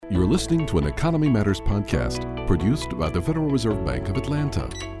You're listening to an Economy Matters podcast produced by the Federal Reserve Bank of Atlanta.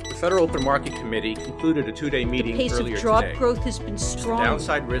 The Federal Open Market Committee concluded a two-day meeting earlier today. The pace of job growth has been strong.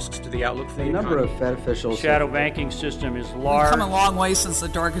 Downside risks to the outlook for the economy. A number of Fed officials. The shadow banking system is large. We've come a long way since the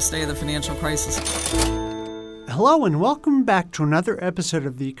darkest day of the financial crisis. Hello and welcome back to another episode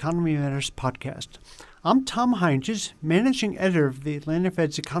of the Economy Matters podcast. I'm Tom Heinges, managing editor of the Atlanta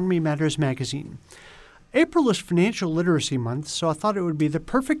Fed's Economy Matters magazine. April is Financial Literacy Month, so I thought it would be the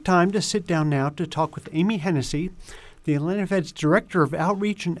perfect time to sit down now to talk with Amy Hennessy, the Atlanta Fed's Director of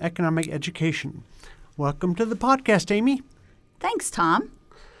Outreach and Economic Education. Welcome to the podcast, Amy. Thanks, Tom.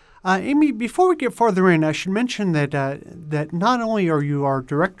 Amy, before we get farther in, I should mention that not only are you our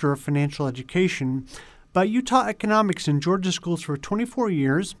Director of Financial Education, but you taught economics in Georgia schools for 24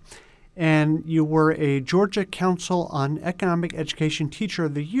 years, and you were a Georgia Council on Economic Education Teacher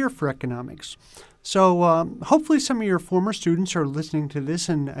of the Year for economics. So hopefully some of your former students are listening to this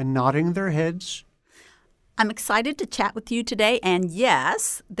and nodding their heads. I'm excited to chat with you today. And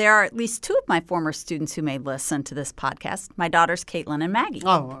yes, there are at least two of my former students who may listen to this podcast, my daughters, Caitlin and Maggie.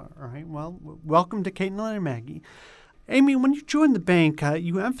 Oh, all right. Well, welcome to Caitlin and Maggie. Amy, when you joined the bank,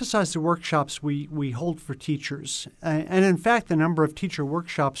 you emphasized the workshops we hold for teachers. And in fact, the number of teacher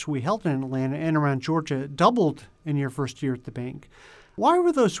workshops we held in Atlanta and around Georgia doubled in your first year at the bank. Why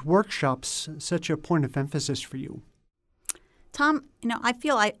were those workshops such a point of emphasis for you? Tom, I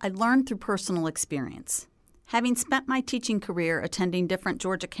feel I learned through personal experience. Having spent my teaching career attending different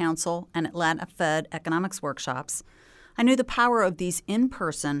Georgia Council and Atlanta Fed economics workshops, I knew the power of these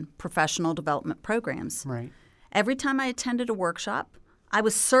in-person professional development programs. Right. Every time I attended a workshop, I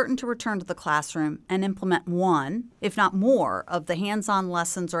was certain to return to the classroom and implement one, if not more, of the hands-on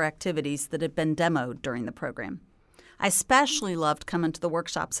lessons or activities that had been demoed during the program. I especially loved coming to the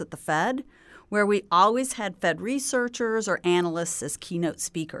workshops at the Fed, where we always had Fed researchers or analysts as keynote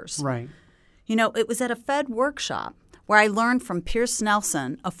speakers. Right. It was at a Fed workshop where I learned from Pierce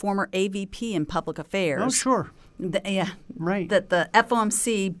Nelson, a former AVP in public affairs. Oh, sure. Right. That the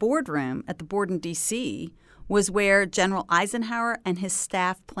FOMC boardroom at the board in D.C. was where General Eisenhower and his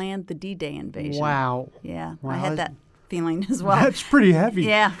staff planned the D-Day invasion. Wow. Yeah, wow. I had that feeling as well. That's pretty heavy.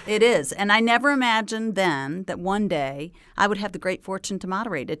 Yeah, it is. And I never imagined then that one day I would have the great fortune to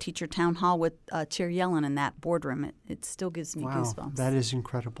moderate a teacher town hall with Chair Yellen in that boardroom. It still gives me goosebumps. That is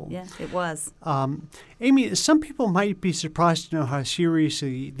incredible. Yeah, it was. Amy, some people might be surprised to know how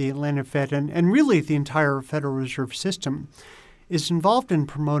seriously the Atlanta Fed and really the entire Federal Reserve System is involved in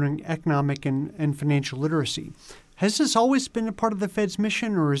promoting economic and financial literacy. Has this always been a part of the Fed's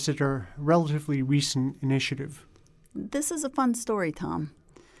mission, or is it a relatively recent initiative? This is a fun story, Tom.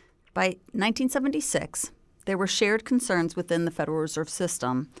 By 1976, there were shared concerns within the Federal Reserve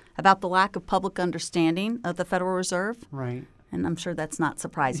System about the lack of public understanding of the Federal Reserve. Right. And I'm sure that's not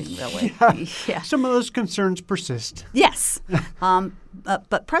surprising, really. Yeah. Some of those concerns persist. Yes.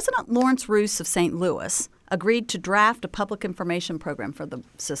 But President Lawrence Roos of St. Louis agreed to draft a public information program for the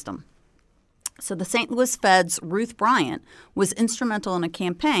system. So the St. Louis Fed's Ruth Bryant was instrumental in a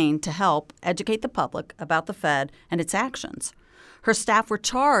campaign to help educate the public about the Fed and its actions. Her staff were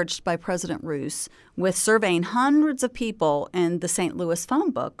charged by President Roos with surveying hundreds of people in the St. Louis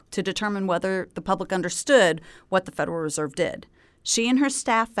phone book to determine whether the public understood what the Federal Reserve did. She and her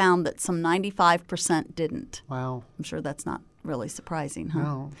staff found that some 95% didn't. Wow. I'm sure that's not really surprising, huh?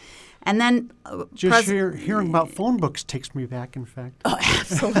 No. And then just hearing about phone books takes me back, in fact. Oh,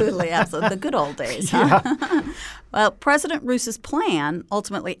 absolutely. The good old days, huh? Yeah. Well, President Roos's plan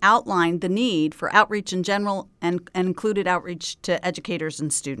ultimately outlined the need for outreach in general and included outreach to educators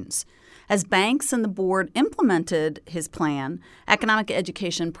and students. As banks and the board implemented his plan, economic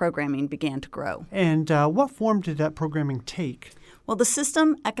education programming began to grow. And what form did that programming take? Well, the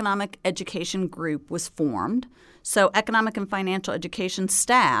System Economic Education Group was formed, so economic and financial education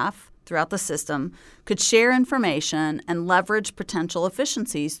staff throughout the system could share information and leverage potential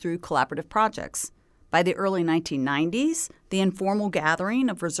efficiencies through collaborative projects. By the early 1990s, the informal gathering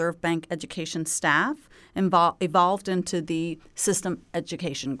of Reserve Bank education staff evolved into the System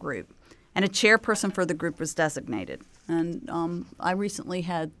Education Group, and a chairperson for the group was designated. And I recently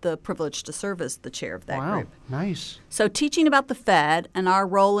had the privilege to serve as the chair of that group. Wow, nice. So teaching about the Fed and our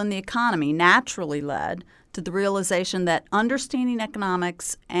role in the economy naturally led to the realization that understanding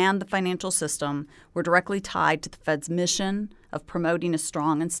economics and the financial system were directly tied to the Fed's mission of promoting a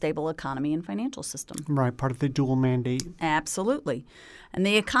strong and stable economy and financial system. Right, part of the dual mandate. Absolutely. And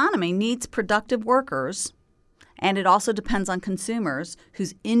the economy needs productive workers, and it also depends on consumers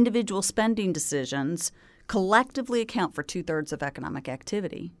whose individual spending decisions collectively account for 2/3 of economic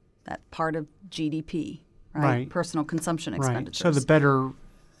activity, that part of GDP, right? Personal consumption expenditures. Right. So the better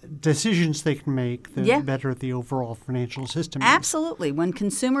decisions they can make, the Yeah. better the overall financial system is. Absolutely. When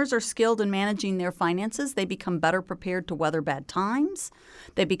consumers are skilled in managing their finances, they become better prepared to weather bad times.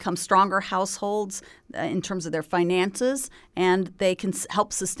 They become stronger households in terms of their finances, and they can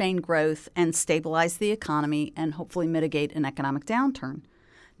help sustain growth and stabilize the economy and hopefully mitigate an economic downturn.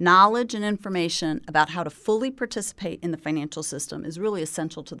 Knowledge and information about how to fully participate in the financial system is really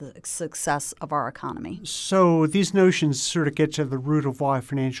essential to the success of our economy. So these notions sort of get to the root of why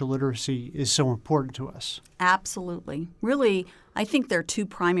financial literacy is so important to us. Absolutely. Really, I think there are two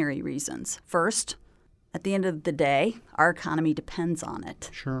primary reasons. First, at the end of the day, our economy depends on it.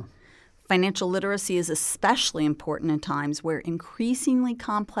 Sure. Financial literacy is especially important in times where increasingly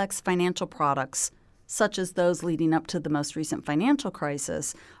complex financial products, such as those leading up to the most recent financial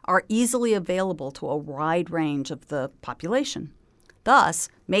crisis, are easily available to a wide range of the population. Thus,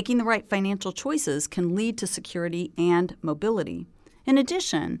 making the right financial choices can lead to security and mobility. In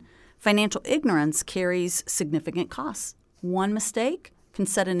addition, financial ignorance carries significant costs. One mistake can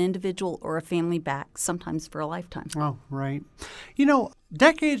set an individual or a family back, sometimes for a lifetime. Oh, right.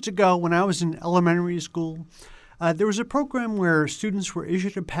 Decades ago when I was in elementary school, there was a program where students were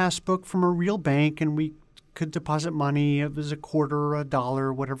issued a passbook from a real bank, and we could deposit money. It was a quarter,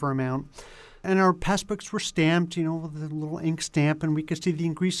 $1, whatever amount. And our passbooks were stamped, with a little ink stamp, and we could see the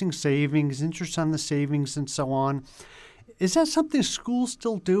increasing savings, interest on the savings, and so on. Is that something schools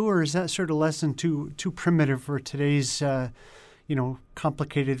still do, or is that sort of lesson too primitive for today's,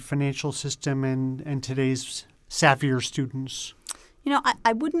 complicated financial system and today's savvier students?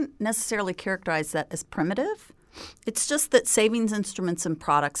 I wouldn't necessarily characterize that as primitive. It's just that savings instruments and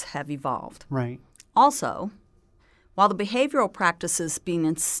products have evolved. Right. Also, while the behavioral practices being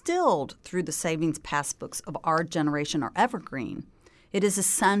instilled through the savings passbooks of our generation are evergreen, it is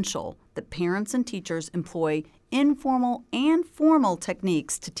essential that parents and teachers employ informal and formal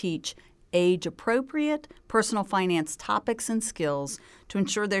techniques to teach age-appropriate personal finance topics and skills to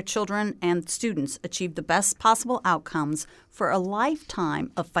ensure their children and students achieve the best possible outcomes for a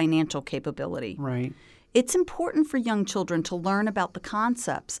lifetime of financial capability. Right. It's important for young children to learn about the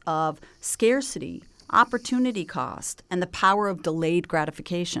concepts of scarcity, opportunity cost, and the power of delayed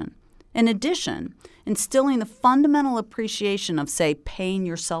gratification. In addition, instilling the fundamental appreciation of, say, paying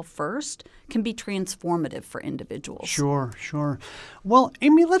yourself first can be transformative for individuals. Sure. Well,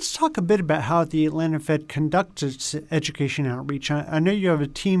 Amy, let's talk a bit about how the Atlanta Fed conducts its education outreach. I know you have a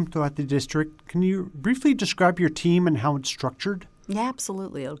team throughout the district. Can you briefly describe your team and how it's structured? Yeah,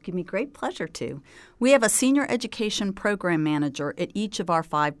 absolutely. It'll give me great pleasure to. We have a senior education program manager at each of our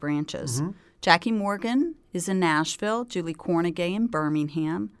 5 branches. Mm-hmm. Jackie Morgan is in Nashville, Julie Cornegay in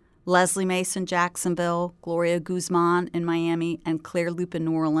Birmingham, Leslie Mason, Jacksonville, Gloria Guzman in Miami, and Claire Loop in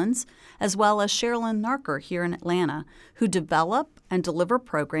New Orleans, as well as Sherilyn Narker here in Atlanta, who develop and deliver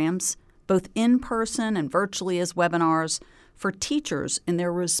programs, both in person and virtually as webinars, for teachers in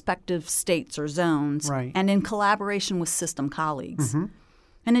their respective states or zones, right, and in collaboration with system colleagues. Mm-hmm.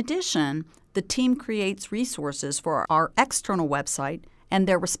 In addition, the team creates resources for our external website and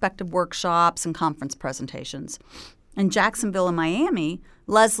their respective workshops and conference presentations. In Jacksonville and Miami,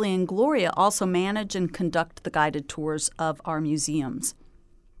 Leslie and Gloria also manage and conduct the guided tours of our museums.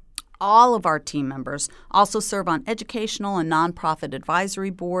 All of our team members also serve on educational and nonprofit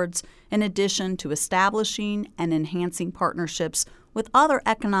advisory boards, in addition to establishing and enhancing partnerships with other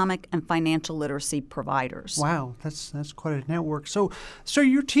economic and financial literacy providers. Wow, that's quite a network. So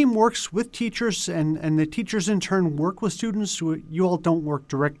your team works with teachers, and the teachers in turn work with students. You all don't work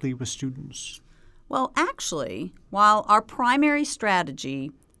directly with students. Well, actually, while our primary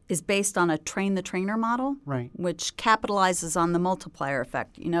strategy is based on a train-the-trainer model, right, which capitalizes on the multiplier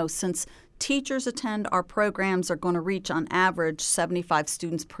effect. Since teachers attend our programs are going to reach on average 75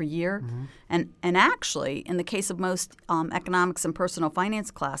 students per year. Mm-hmm. And actually, in the case of most economics and personal finance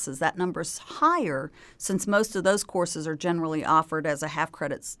classes, that number is higher since most of those courses are generally offered as a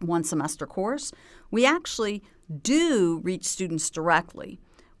half-credit one-semester course. We actually do reach students directly.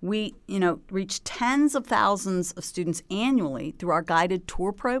 We, reach tens of thousands of students annually through our guided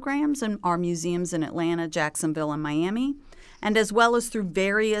tour programs in our museums in Atlanta, Jacksonville, and Miami, and as well as through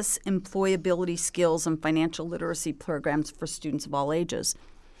various employability skills and financial literacy programs for students of all ages.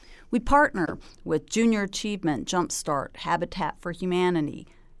 We partner with Junior Achievement, Jumpstart, Habitat for Humanity,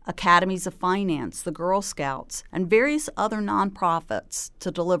 Academies of Finance, the Girl Scouts, and various other nonprofits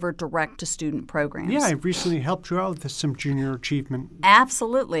to deliver direct-to-student programs. Yeah, I've recently helped you out with some Junior Achievement.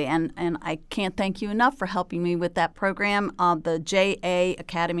 Absolutely, and I can't thank you enough for helping me with that program. The JA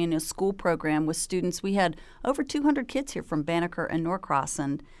Academy in a School program with students. We had over 200 kids here from Banneker and Norcross,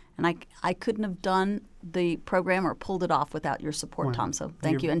 and And I couldn't have done the program or pulled it off without your support, Tom. So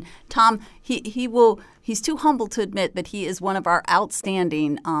thank you. And Tom, he's too humble to admit that he is one of our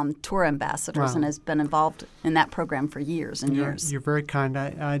outstanding tour ambassadors and has been involved in that program for years and years. You're very kind.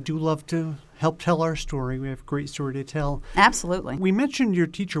 I do love to help tell our story. We have a great story to tell. Absolutely. We mentioned your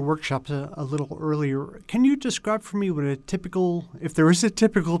teacher workshops a little earlier. Can you describe for me what if there is a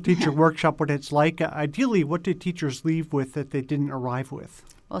typical teacher workshop, what it's like? Ideally, what did teachers leave with that they didn't arrive with?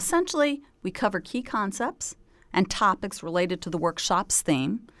 Well, essentially, we cover key concepts and topics related to the workshop's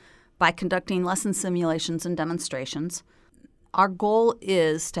theme by conducting lesson simulations and demonstrations. Our goal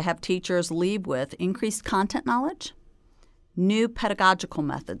is to have teachers leave with increased content knowledge, new pedagogical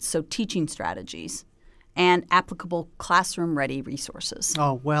methods, so teaching strategies, and applicable classroom-ready resources.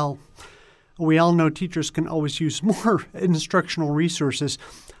 Oh, well, we all know teachers can always use more instructional resources.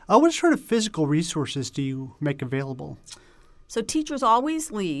 What sort of physical resources do you make available? So teachers always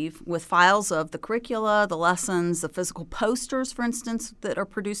leave with files of the curricula, the lessons, the physical posters, for instance, that are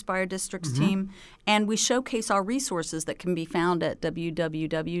produced by our district's team. And we showcase our resources that can be found at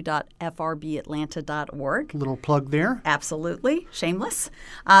www.frbatlanta.org. Little plug there. Absolutely. Shameless.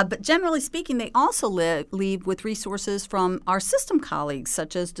 But generally speaking, they also leave with resources from our system colleagues,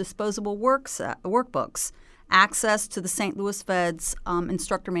 such as disposable workbooks, access to the St. Louis Fed's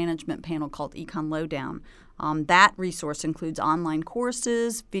instructor management panel called Econ Lowdown. That resource includes online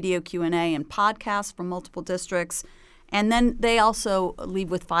courses, video Q&A, and podcasts from multiple districts. And then they also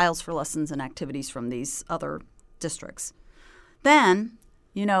leave with files for lessons and activities from these other districts. Then,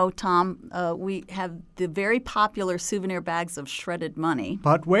 Tom, we have the very popular souvenir bags of shredded money.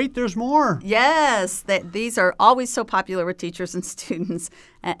 But wait, there's more. Yes, these are always so popular with teachers and students.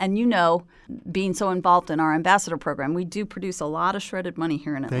 And being so involved in our ambassador program, we do produce a lot of shredded money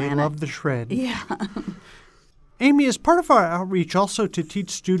here in Atlanta. They love the shred. Yeah. Amy, is part of our outreach also to teach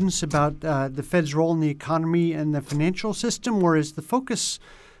students about the Fed's role in the economy and the financial system, or is the focus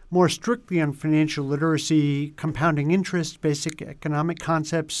more strictly on financial literacy, compounding interest, basic economic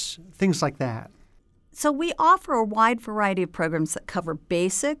concepts, things like that? So we offer a wide variety of programs that cover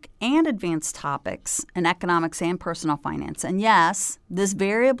basic and advanced topics in economics and personal finance. And yes, this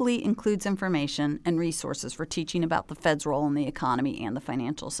variably includes information and resources for teaching about the Fed's role in the economy and the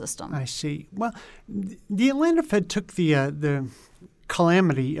financial system. I see. Well, the Atlanta Fed took the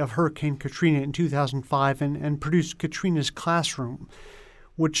calamity of Hurricane Katrina in 2005 and produced Katrina's Classroom,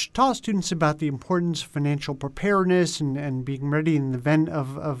 which taught students about the importance of financial preparedness and being ready in the event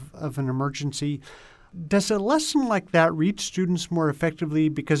of an emergency. Does a lesson like that reach students more effectively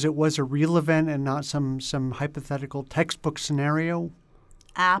because it was a real event and not some hypothetical textbook scenario?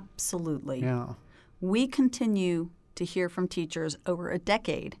 Absolutely. Yeah. We continue to hear from teachers over a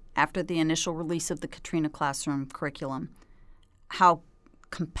decade after the initial release of the Katrina Classroom curriculum how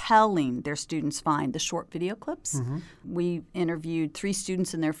compelling their students find the short video clips. Mm-hmm. We interviewed 3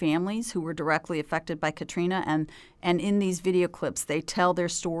 students and their families who were directly affected by Katrina, and in these video clips they tell their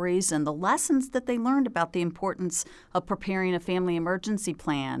stories and the lessons that they learned about the importance of preparing a family emergency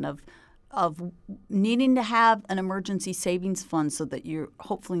plan, of needing to have an emergency savings fund so that you're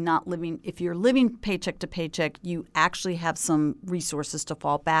hopefully not living – if you're living paycheck to paycheck, you actually have some resources to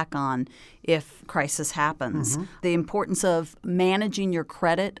fall back on if crisis happens. Mm-hmm. The importance of managing your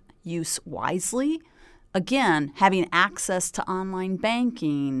credit use wisely. Again, having access to online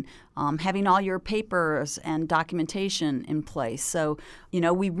banking, having all your papers and documentation in place. So,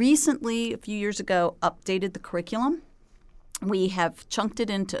 we recently, a few years ago, updated the curriculum. We have chunked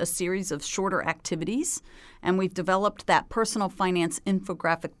it into a series of shorter activities, and we've developed that personal finance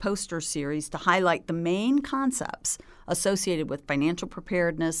infographic poster series to highlight the main concepts associated with financial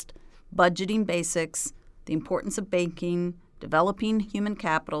preparedness, budgeting basics, the importance of banking, developing human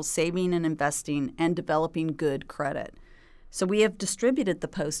capital, saving and investing, and developing good credit. So we have distributed the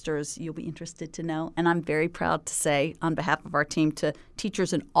posters, you'll be interested to know, and I'm very proud to say on behalf of our team to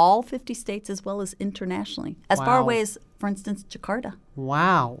teachers in all 50 states as well as internationally, as far away as, for instance, Jakarta.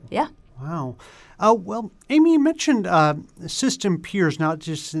 Wow. Yeah. Wow. Well, Amy, you mentioned system peers, not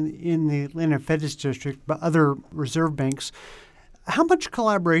just in the Atlanta Fed District, but other reserve banks. How much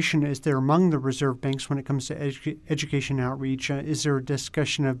collaboration is there among the reserve banks when it comes to education outreach? Is there a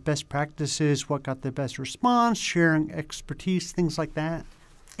discussion of best practices, what got the best response, sharing expertise, things like that?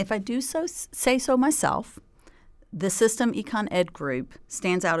 If I do say so myself, the System Econ Ed Group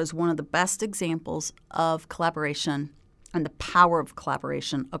stands out as one of the best examples of collaboration and the power of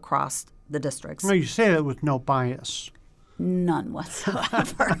collaboration across the districts. Well, you say that with no bias. None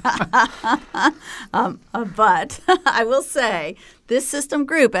whatsoever. But I will say this system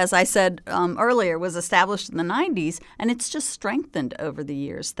group, as I said earlier, was established in the 90s, and it's just strengthened over the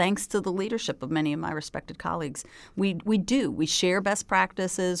years thanks to the leadership of many of my respected colleagues. We share best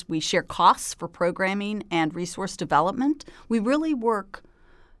practices. We share costs for programming and resource development. We really work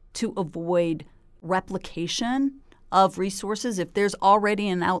to avoid replication of resources. If there's already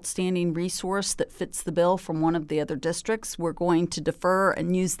an outstanding resource that fits the bill from one of the other districts, we're going to defer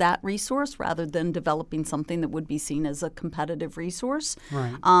and use that resource rather than developing something that would be seen as a competitive resource.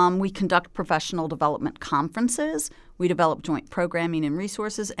 Right. We conduct professional development conferences. We develop joint programming and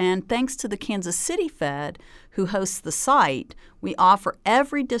resources. And thanks to the Kansas City Fed, who hosts the site, we offer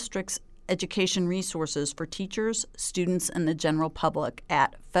every district's education resources for teachers, students, and the general public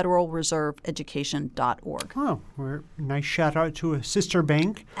at federalreserveeducation.org. Oh, nice shout out to a sister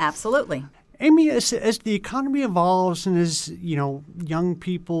bank. Absolutely. Amy, as the economy evolves and as young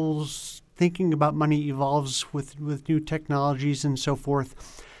people's thinking about money evolves with new technologies and so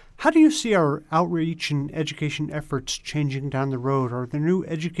forth, how do you see our outreach and education efforts changing down the road? Are there new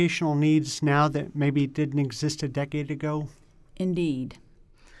educational needs now that maybe didn't exist a decade ago? Indeed.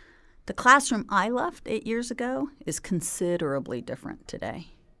 The classroom I left 8 years ago is considerably different today.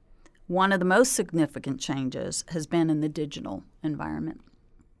 One of the most significant changes has been in the digital environment.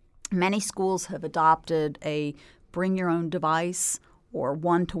 Many schools have adopted a bring your own device or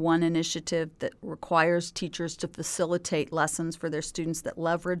one-to-one initiative that requires teachers to facilitate lessons for their students that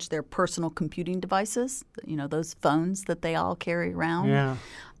leverage their personal computing devices, those phones that they all carry around. Yeah.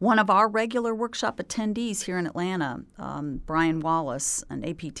 One of our regular workshop attendees here in Atlanta, Brian Wallace, an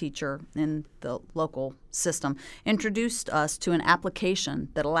AP teacher in the local system, introduced us to an application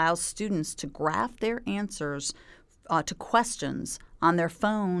that allows students to graph their answers to questions on their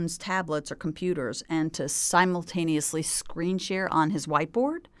phones, tablets, or computers, and to simultaneously screen share on his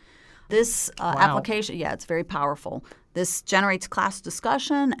whiteboard. This application, it's very powerful. This generates class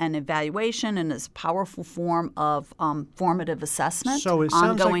discussion and evaluation and is a powerful form of formative assessment,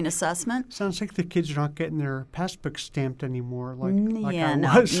 ongoing assessment. Sounds like the kids are not getting their passbook stamped anymore like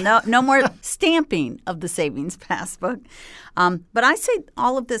I was. No more stamping of the savings passbook. But I say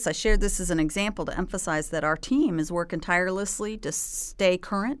all of this, I share this as an example to emphasize that our team is working tirelessly to stay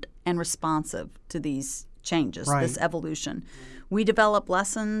current and responsive to these changes, this evolution. We develop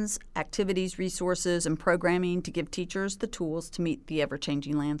lessons, activities, resources, and programming to give teachers the tools to meet the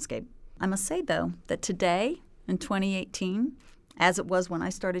ever-changing landscape. I must say, though, that today, in 2018, as it was when I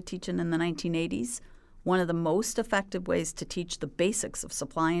started teaching in the 1980s, one of the most effective ways to teach the basics of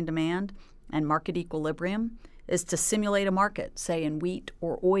supply and demand and market equilibrium is to simulate a market, say in wheat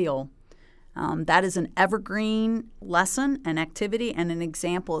or oil. That is an evergreen lesson and activity and an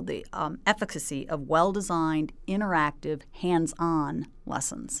example of the efficacy of well-designed, interactive, hands-on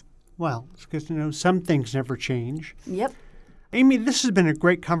lessons. Well, it's good to know some things never change. Yep. Amy, this has been a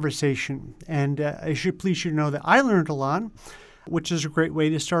great conversation, and I should please you to know that I learned a lot, which is a great way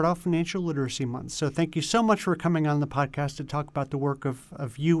to start off Financial Literacy Month. So thank you so much for coming on the podcast to talk about the work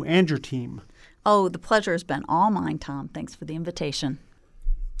of you and your team. Oh, the pleasure has been all mine, Tom. Thanks for the invitation.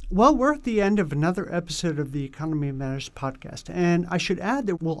 Well, we're at the end of another episode of the Economy Matters podcast, and I should add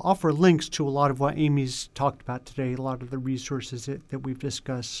that we'll offer links to a lot of what Amy's talked about today, a lot of the resources that we've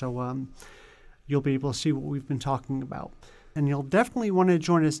discussed, so you'll be able to see what we've been talking about. And you'll definitely want to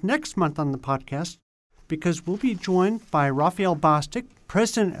join us next month on the podcast because we'll be joined by Raphael Bostic,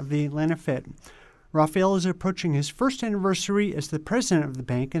 president of the Atlanta Fed. Raphael is approaching his first anniversary as the president of the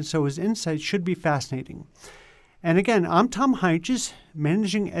bank, and so his insights should be fascinating. And again, I'm Tom Heinches,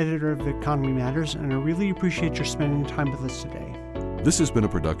 managing editor of Economy Matters, and I really appreciate your spending time with us today. This has been a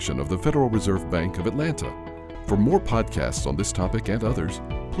production of the Federal Reserve Bank of Atlanta. For more podcasts on this topic and others,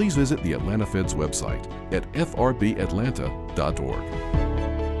 please visit the Atlanta Fed's website at frbatlanta.org.